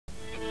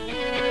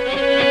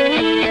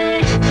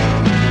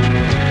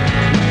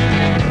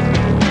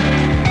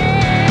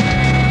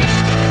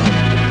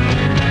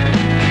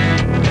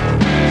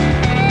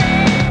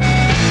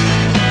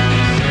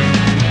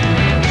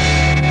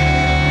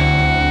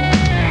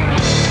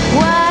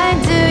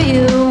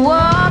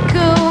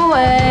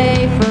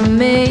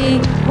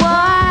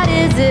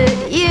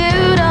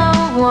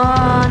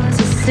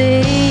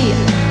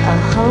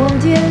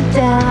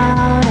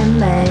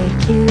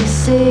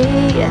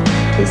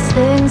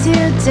things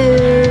you do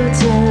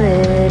to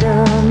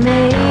little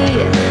me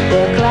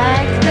look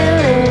like the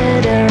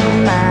little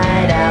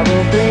might. I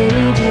will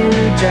bleed you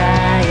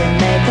dry and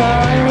make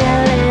all your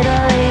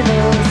little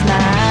evils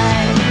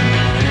mine.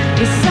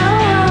 You're so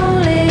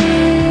holy,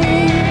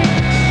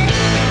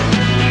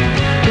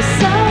 you're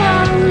so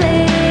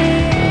holy,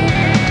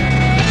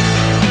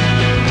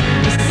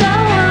 you're so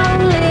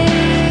holy.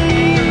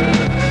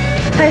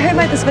 Hey, who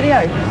made this video?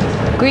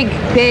 Greg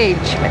Page.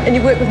 And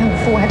you've worked with him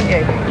before, haven't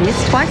you?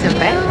 Yes, twice in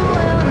fact.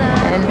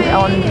 And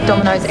on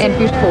Dominoes and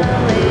Beautiful.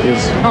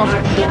 Yes. Oh.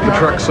 The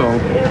truck song.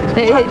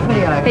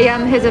 He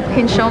has a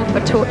penchant for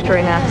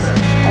torturing us.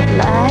 I'd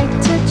like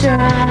to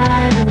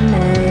drive a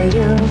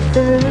nail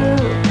through.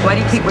 Why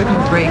do you keep working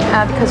with Greg?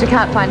 Because we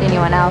can't find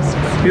anyone else.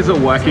 He's a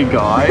wacky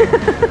guy.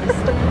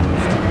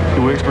 He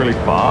works really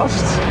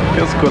fast. He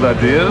has good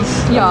ideas.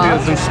 Yeah.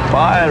 He is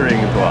inspiring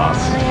to us.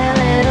 Your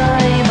little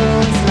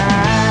evils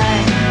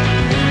mine.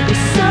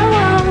 You're so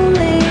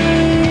holy,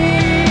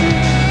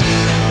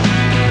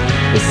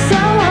 you're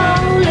so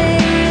holy.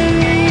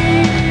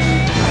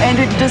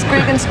 Andrew, does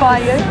Greg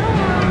inspire you?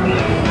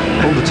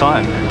 All the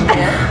time.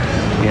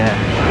 Yeah.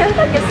 He's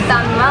like a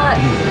sun mullet.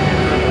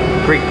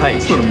 Greg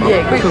Page.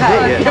 Yeah, Greg Page.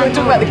 Yeah. You know, we're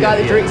talking about the guy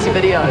that directs your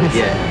videos.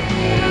 Yeah.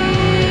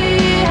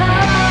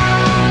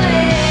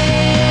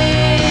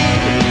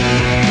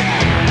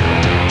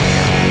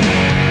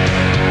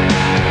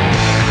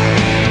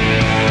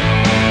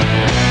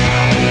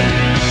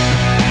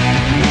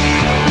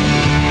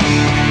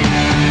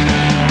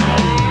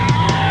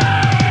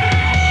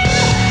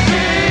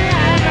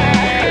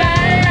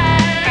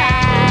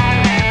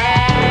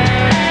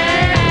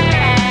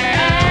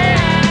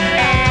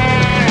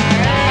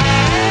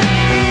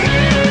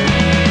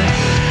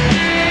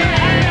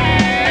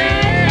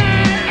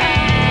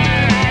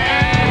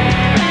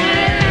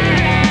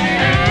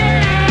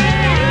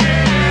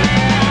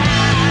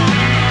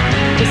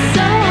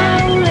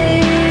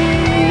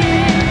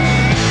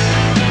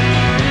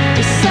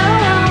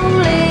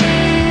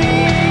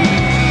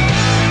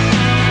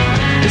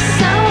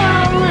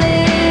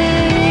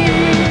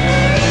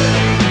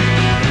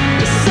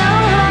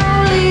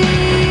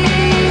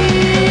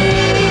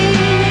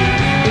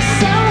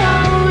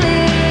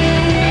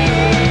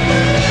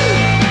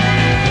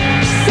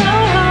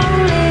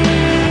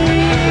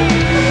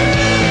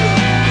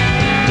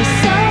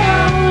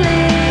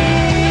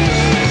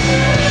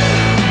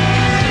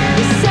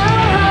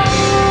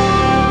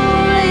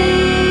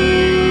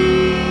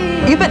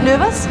 You a bit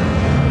nervous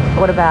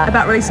What about?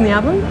 about releasing the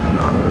album?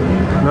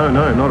 No,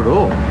 not at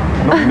all.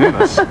 Not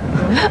nervous.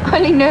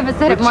 Only nervous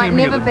that it We're might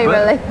tuning never at be the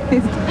bit.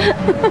 released.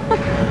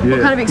 Yeah.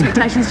 What kind of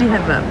expectations do you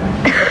have though?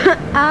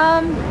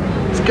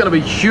 It's going to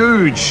be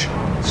huge.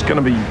 It's going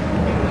to be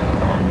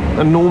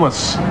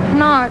enormous.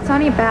 No, it's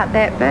only about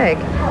that big.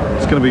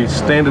 It's going to be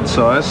standard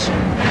size.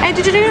 And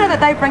did you know that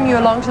they bring you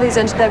along to these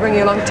they bring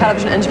you along to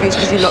television interviews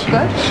because you look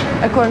good,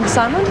 according to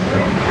Simon?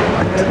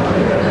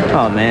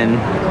 Oh man.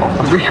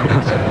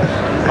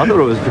 I thought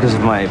it was because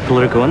of my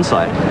political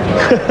insight.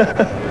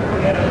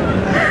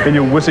 And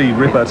your witty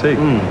repartee.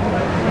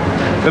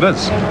 It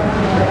is.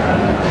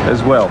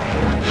 As well.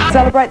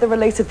 Celebrate the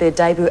release of their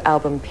debut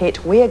album,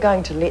 Pet. We are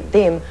going to let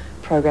them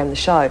program the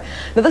show.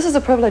 Now, this is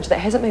a privilege that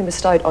hasn't been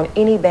bestowed on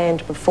any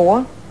band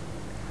before.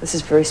 This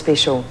is very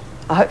special.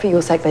 I hope for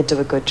your sake they do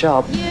a good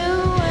job.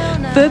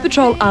 Fur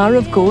Patrol are,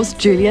 of course,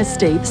 Julia,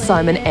 Steve,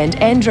 Simon and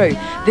Andrew.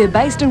 They're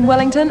based in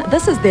Wellington.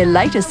 This is their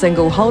latest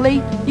single,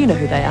 Holy. You know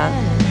who they are.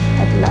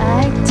 I'd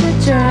like to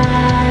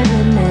drive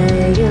a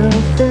nail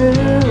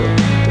through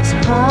this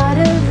part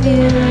of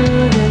you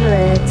that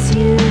lets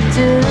you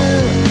do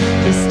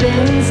these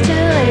things to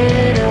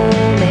little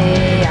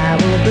me. I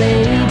will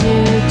bleed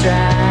you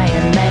dry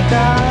and make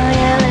all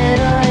your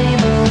little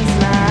evils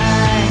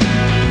mine.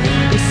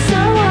 You're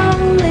so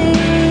holy,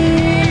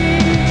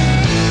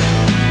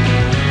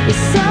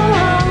 you're so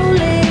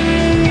holy,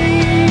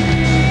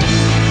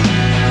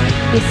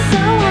 you're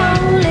so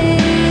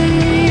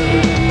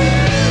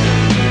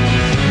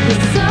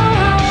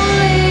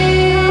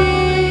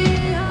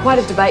holy. Quite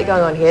a debate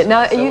going on here.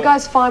 Now, are you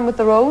guys fine with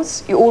the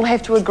rules? You all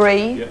have to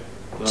agree? Yeah.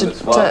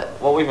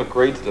 What we've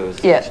agreed to do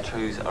is Yeah. to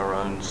choose our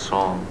own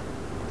song.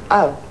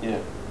 Oh. Yeah.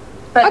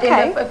 But Okay.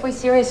 then if we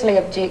seriously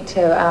object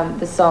to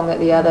the song that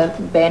the other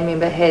band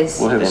member has,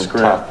 We'll have a Then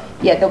scrap.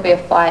 yeah, there'll be a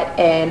fight,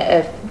 and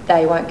if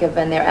they won't give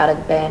in, they're out of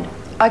the band.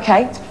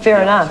 Okay,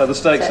 fair enough. So the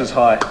stakes is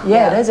high.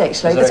 Yeah, it is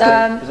actually.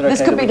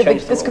 This could be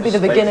the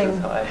beginning.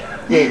 Hi.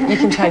 Yeah, you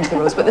can change the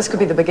rules, but this could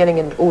be the beginning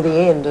and or the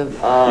end of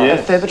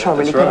Yes, Fur Patrol,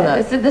 really, that's couldn't right.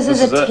 it? This is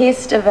This a is it.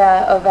 test of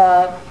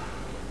our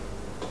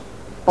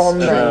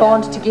Bond.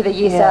 bond together,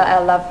 yes, Yeah.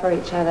 our love for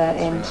each other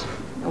and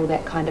all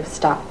that kind of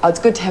stuff. Oh, it's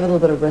good to have a little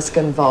bit of risk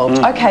involved.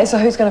 Okay, so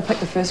who's going to pick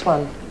the first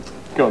one?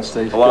 Go on,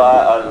 Steve. Well,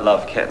 I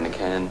love Cat in the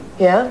Can.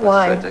 Yeah,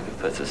 why?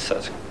 It's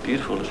such a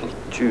beautiful little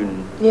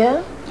tune.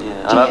 Yeah?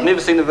 Yeah, and I've never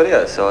seen the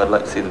video, so I'd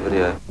like to see the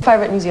video.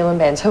 Favourite New Zealand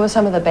bands? Who are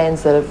some of the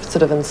bands that have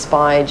sort of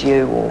inspired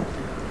you or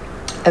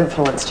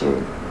influenced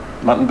you?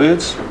 Mutton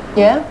Birds.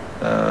 Yeah?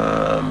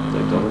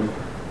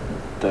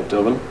 Dave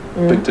Dobbin.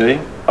 Big D.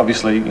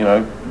 Obviously, you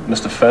know,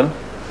 Mr. Finn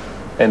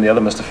and the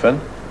other Mr. Finn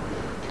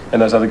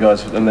and those other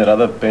guys in that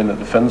other band that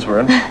the Finns were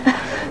in?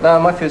 No,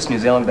 my first New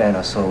Zealand band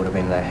I saw would have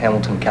been the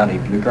Hamilton County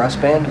Bluegrass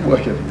Band.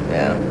 Wicked.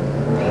 Yeah.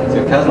 It's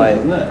your cousin,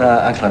 isn't it?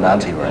 Uncle and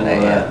Auntie were in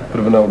there, yeah. Bit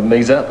of an old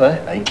knees out there.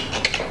 Hey.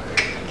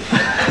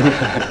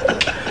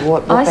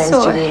 What I bands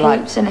saw do you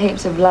like? heaps and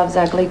heaps of Love's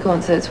Ugly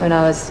concerts when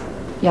I was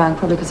young,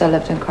 probably because I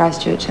lived in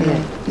Christchurch and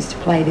I used to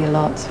play there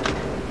lots.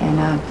 And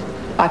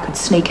I could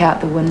sneak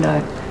out the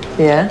window.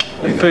 Yeah.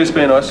 The first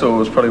band I saw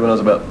was probably when I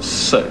was about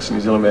 6, a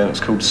New Zealand band. It's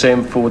called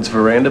Sam Ford's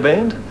Veranda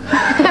Band. They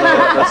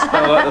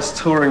were like this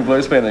touring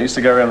blues band that used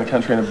to go around the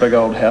country in a big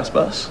old house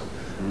bus.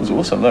 It was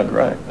awesome, they were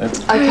great.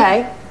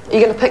 Okay. Are you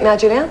going to pick now,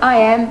 Julia? I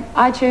am.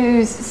 I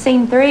choose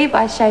Scene 3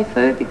 by Shay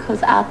Fu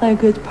because I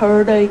think it's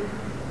pretty.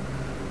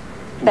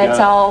 That's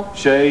all.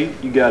 Shay,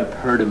 you got a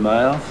pretty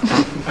mouth.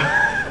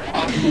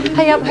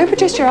 Hey, who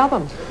produced your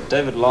album?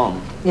 David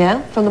Long.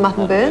 Yeah, from the Mutt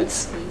and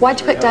Birds. Why'd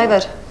you pick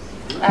David?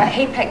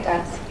 He picked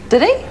us.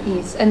 Did he?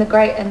 Yes, and the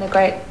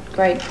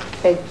great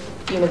big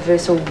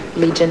universal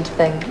legend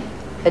thing.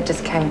 It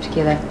just came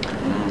together.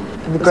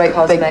 And the great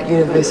cosmic. big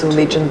universal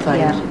legend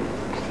thing. Yeah.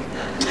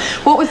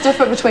 What was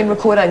different between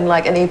recording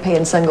like an EP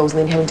and singles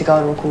and then having to go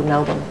and record an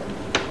album?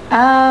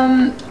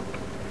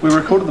 We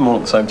recorded them all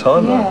at the same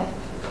time, Yeah.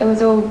 It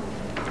was all.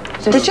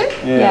 Just, Did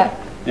you? Yeah.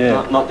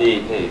 Yeah. Not the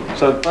EP.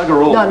 So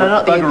bugger all. No,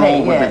 not the bugger EP,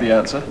 all would yeah. be the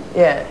answer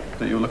Yeah.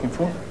 that you were looking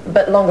for.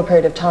 But longer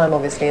period of time,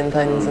 obviously, and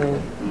things.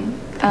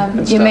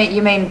 And You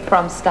mean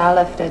from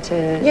Starlifter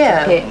to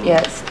Yeah. Pet?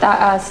 Yeah.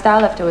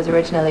 Starlifter was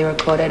originally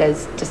recorded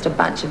as just a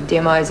bunch of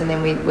demos, and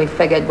then we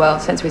figured, well,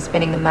 since we're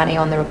spending the money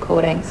on the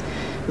recordings,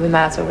 we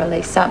might as well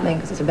release something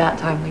because it's about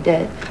time we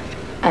did.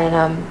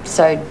 And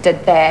so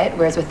did that.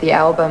 Whereas with the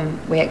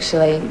album, we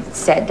actually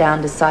sat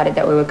down, decided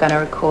that we were going to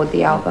record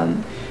the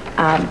album,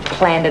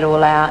 planned it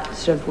all out,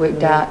 sort of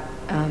worked out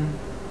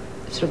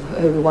sort of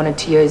who we wanted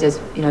to use as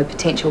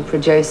potential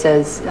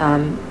producers.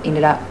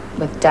 Ended up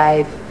with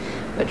Dave,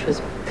 which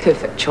was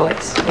perfect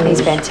choice.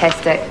 He's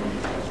fantastic,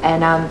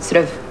 and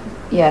sort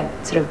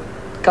of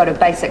got a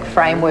basic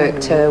framework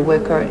to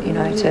work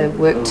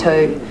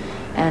to,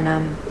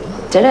 and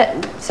did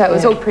it. So it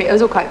was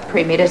all quite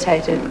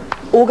premeditated.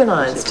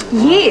 organised.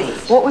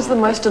 Yes. What was the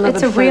most delivered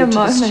It's a food real to the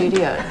moment.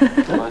 studio?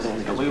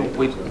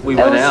 We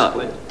went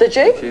out. Did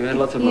you? We had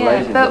lots of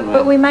Yeah, Malaysians,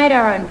 but we made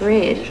our own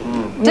bread.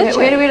 Did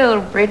We had you? a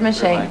little bread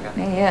machine.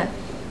 Yeah.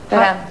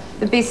 But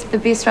the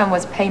best one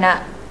was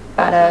peanut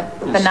butter,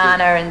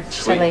 banana, and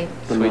chili.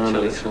 Sweet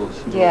chili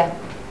sauce. Yeah.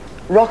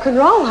 Rock and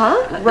roll,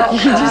 huh? Rock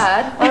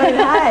hard.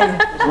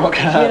 Okay. Rock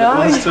hard, You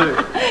know? it was too.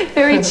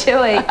 Very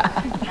chilly.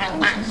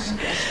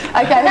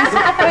 Okay,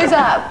 who's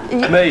up?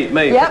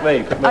 Me. Yep.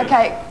 Me.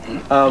 Okay.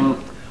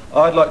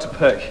 I'd like to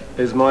pick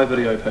as my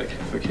video pick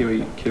for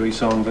Kiwi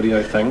song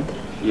video thing.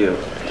 Yeah,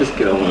 just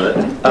get on with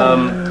it.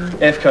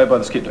 AFCO by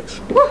the Skeptics.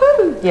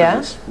 Woohoo! Yeah.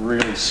 It's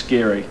really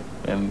scary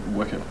and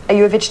wicked. Are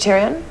you a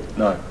vegetarian?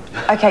 No,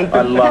 Okay.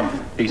 I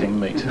love eating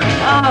meat.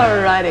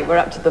 Alrighty, we're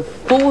up to the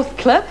fourth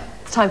clip.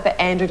 It's time for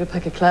Andrew to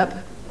pick a clip.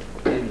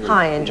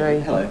 Hi, Andrew.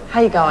 Hello.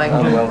 How you going?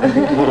 Oh, well.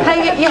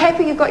 Hey, you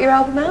happy you've got your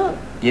album out?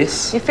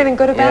 Yes. You feeling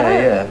good about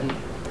it? Yeah.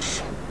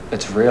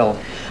 It's real.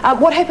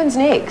 What happens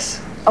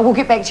next? Oh, we'll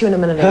get back to you in a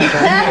minute, Andrew.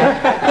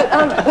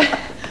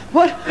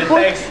 But,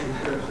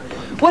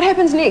 what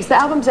happens next? The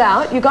album's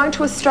out. You're going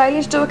to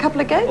Australia to do a couple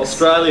of gigs?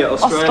 Australia.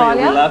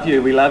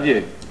 Australia? We love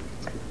you.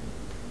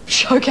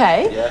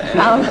 Okay.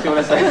 Yeah. Do you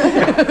want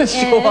to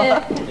say? Sure.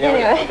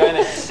 Yeah, we're going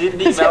to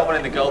Sydney, Melbourne,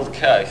 and the Gold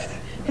Coast.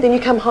 Then you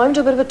come home,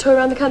 do a bit of a tour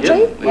around the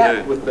country? We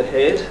do. With the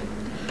head.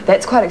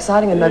 That's quite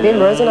exciting in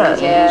November, isn't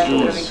it? Yeah,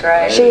 it'll be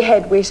great. She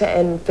had Weta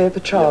and Fur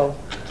Patrol.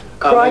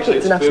 Crikey,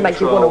 it's enough to make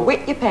you want to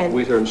wet your pants.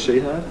 Wetter and She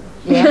Hard.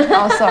 Yeah.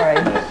 Oh, sorry.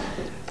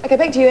 Okay,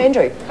 back to you,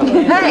 Andrew.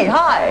 Hey,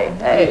 hi.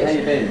 Hey. How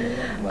you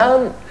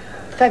been?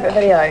 Favourite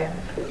video?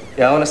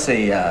 Yeah, I want to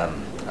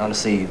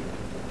see.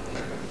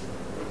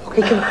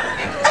 He can...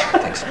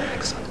 Thanks.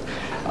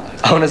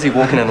 I want to see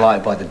Walking in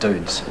Light by the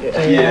Dudes.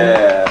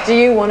 Yeah. Do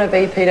you want to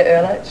be Peter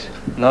Ehrlich?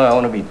 No, I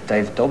want to be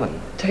Dave Dobbin.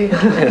 Do you?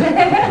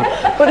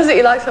 What is it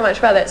you like so much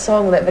about that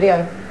song or that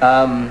video?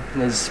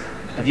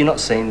 Have you not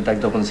seen Dave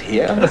Dobbin's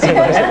hair?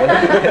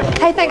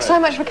 Hey, thanks so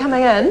much for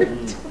coming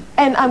in.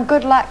 And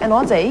good luck in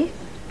Aussie.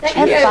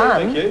 Have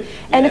fun. Thank you.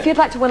 And if you'd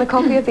like to win a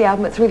copy of the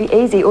album, it's really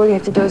easy. All you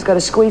have to do is go to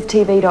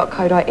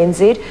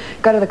squeezetv.co.nz,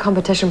 go to the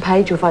competition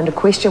page, you'll find a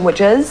question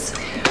which is...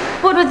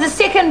 What was the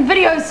second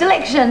video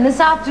selection this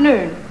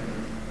afternoon?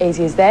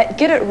 Easy as that.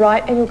 Get it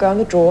right and you'll go in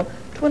the draw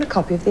to win a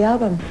copy of the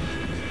album.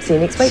 See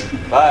you next week.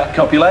 Bye.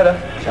 Copy later.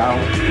 Ciao.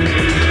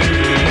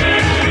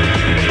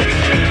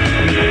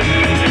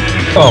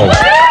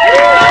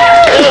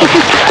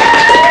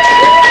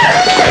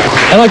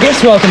 And I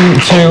guess welcome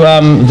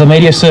to the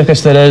media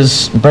circus that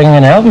is bringing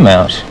an album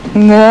out.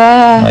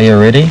 Are you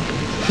ready?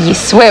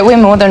 Yes, we're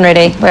more than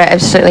ready. We're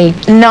absolutely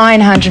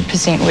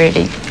 900%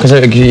 ready. Because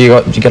you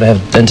got to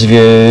have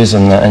interviews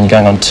and you're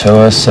going on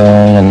tour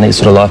soon and these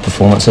sort of live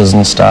performances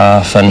and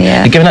stuff. And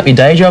Yeah. you've given up your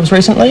day jobs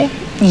recently?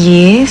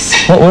 Yes.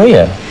 What were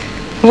you?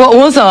 What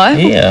was I?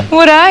 Yeah.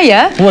 What are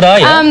you? What are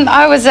you?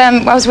 I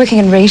was working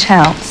in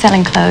retail,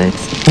 selling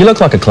clothes. You look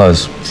like a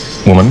clothes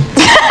woman.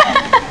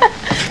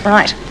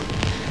 Right.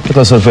 You look like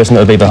the sort of person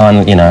that would be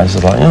behind, you know,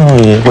 sort of like, oh,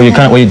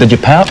 yeah. Did you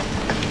pout?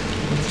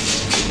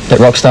 That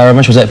rock star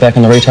image, was that back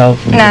in the retail?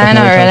 No,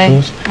 not really.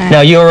 No.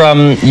 Now you're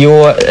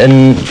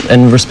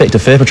in respect to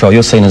Fur Patrol,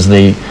 you're seen as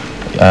the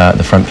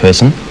front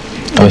person.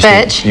 The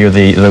bitch.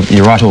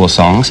 You write all the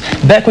songs.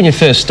 Back when you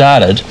first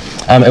started,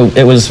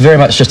 it was very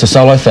much just a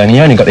solo thing.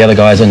 You only got the other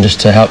guys in just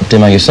to help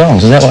demo your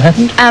songs. Is that what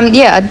happened?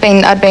 Yeah,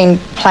 I'd been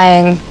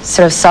playing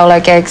sort of solo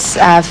gigs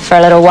for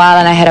a little while,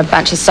 and I had a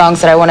bunch of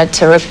songs that I wanted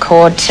to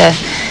record to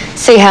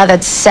see how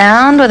they'd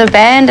sound with a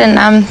band,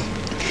 and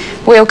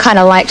we all kind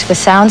of liked the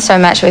sound so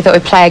much we thought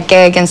we'd play a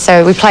gig, and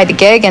so we played the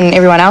gig and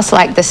everyone else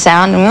liked the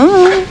sound, and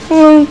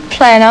we'll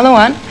play another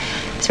one.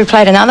 So we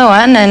played another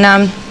one,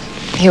 and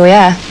here we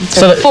are.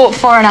 So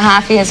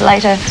 4.5 years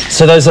later.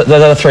 So those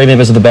other three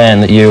members of the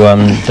band that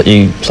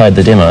you played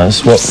the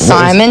demos.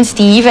 Simon,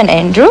 Steve, and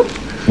Andrew.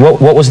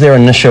 What was their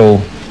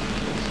initial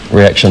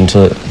reaction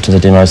to the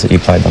demos that you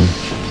played them?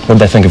 What did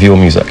they think of your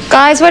music?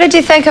 Guys, what did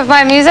you think of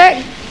my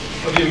music?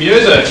 Of your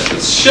music?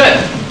 It's shit.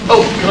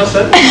 Oh, can I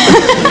say?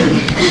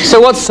 So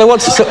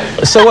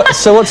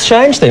what's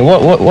changed then?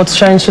 What's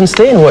changed since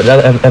then?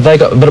 Have they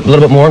got a little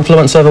bit more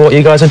influence over what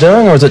you guys are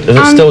doing, or is it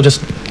still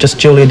just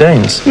Julia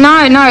Dean's?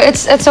 No,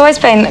 it's always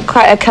been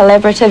quite a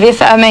collaborative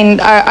effort. I mean,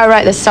 I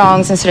write the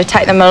songs and sort of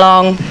take them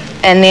along,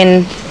 and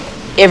then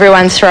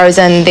everyone throws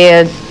in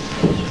their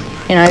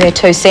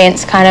 2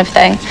 cents kind of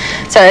thing.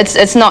 So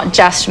it's not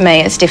just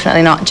me. It's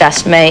definitely not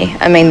just me.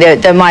 I mean,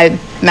 they're my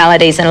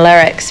melodies and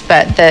lyrics,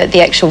 but the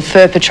actual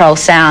Fur Patrol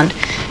sound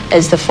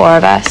is the 4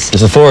 of us.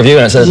 There's the 4 of you,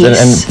 and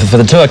and for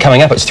the tour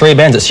coming up, it's 3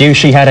 bands. It's you,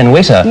 She, Had, and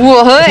Weta.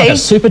 Woohoo! It's like a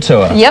super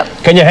tour.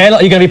 Yep. Can you handle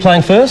it? Are you going to be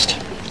playing first?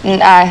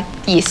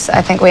 Yes,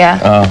 I think we are.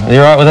 Oh, are you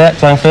all right with that,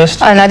 playing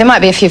first? I don't know, there might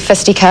be a few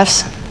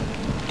fisticuffs.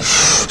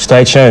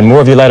 Stay tuned.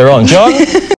 More of you later on. John?